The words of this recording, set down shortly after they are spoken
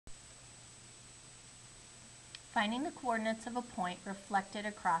Finding the coordinates of a point reflected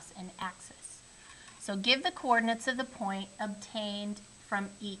across an axis. So give the coordinates of the point obtained from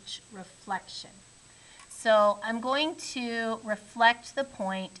each reflection. So I'm going to reflect the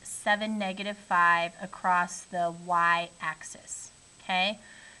point 7, -5 across the y-axis, okay?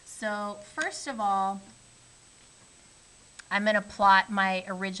 So first of all, I'm going to plot my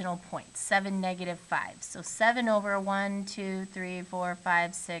original point, 7, -5. So 7 over 1, 2, 3, 4,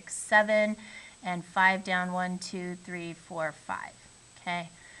 5, 6, 7, and 5 down 1, 2, 3, 4, 5. Okay,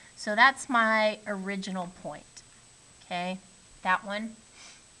 so that's my original point. Okay, that one.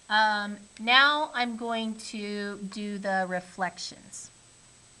 Now I'm going to do the reflections.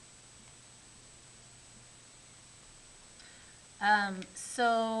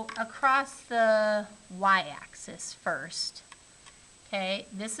 So across the y-axis first, okay,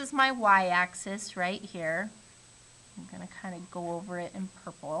 this is my y-axis right here. I'm going to kind of go over it in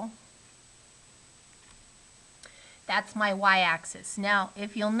purple. That's my y-axis. Now,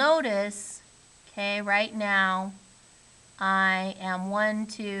 if you'll notice, okay, right now, I am 1,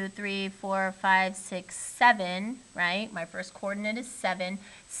 2, 3, 4, 5, 6, 7, right? My first coordinate is 7,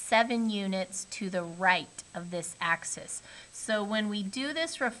 7 units to the right of this axis. So when we do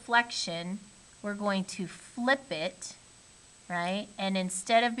this reflection, we're going to flip it, right? And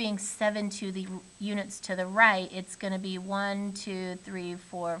instead of being 7 to the units to the right, it's going to be 1, 2, 3,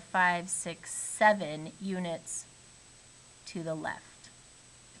 4, 5, 6, 7 units to the left.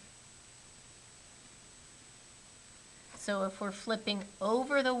 So if we're flipping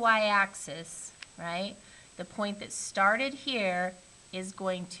over the y-axis, right, the point that started here is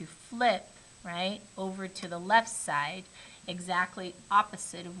going to flip, right, over to the left side, exactly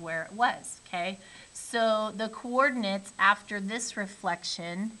opposite of where it was, okay? So the coordinates after this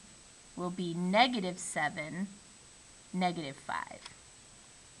reflection will be -7, -5.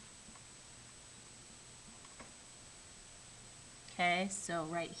 Okay, so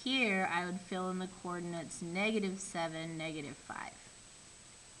right here, I would fill in the coordinates -7, -5.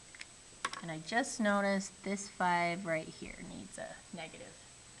 And I just noticed this 5 right here needs a negative,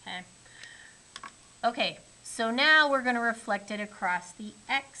 okay? Okay, so now we're going to reflect it across the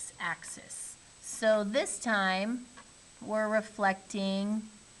x-axis. So this time, we're reflecting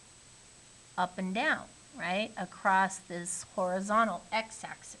up and down, right, across this horizontal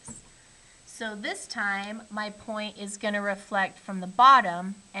x-axis. So this time, my point is going to reflect from the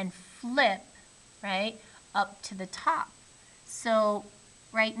bottom and flip, right, up to the top. So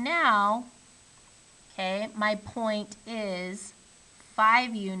right now, okay, my point is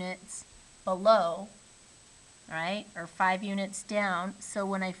 5 units below, right, or 5 units down. So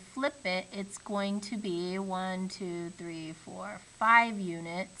when I flip it, it's going to be 1, 2, 3, 4, 5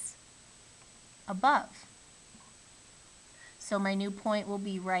 units above. So my new point will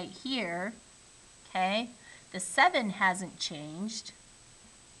be right here, okay? The 7 hasn't changed.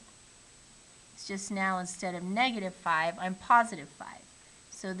 It's just now instead of -5, I'm +5.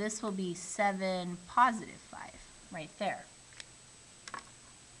 So this will be 7, +5 right there.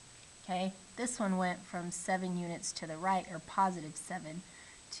 Okay, this one went from 7 units to the right, or +7,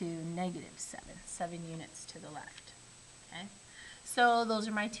 to -7, 7 units to the left. Okay, so those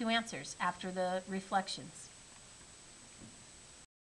are my two answers after the reflections.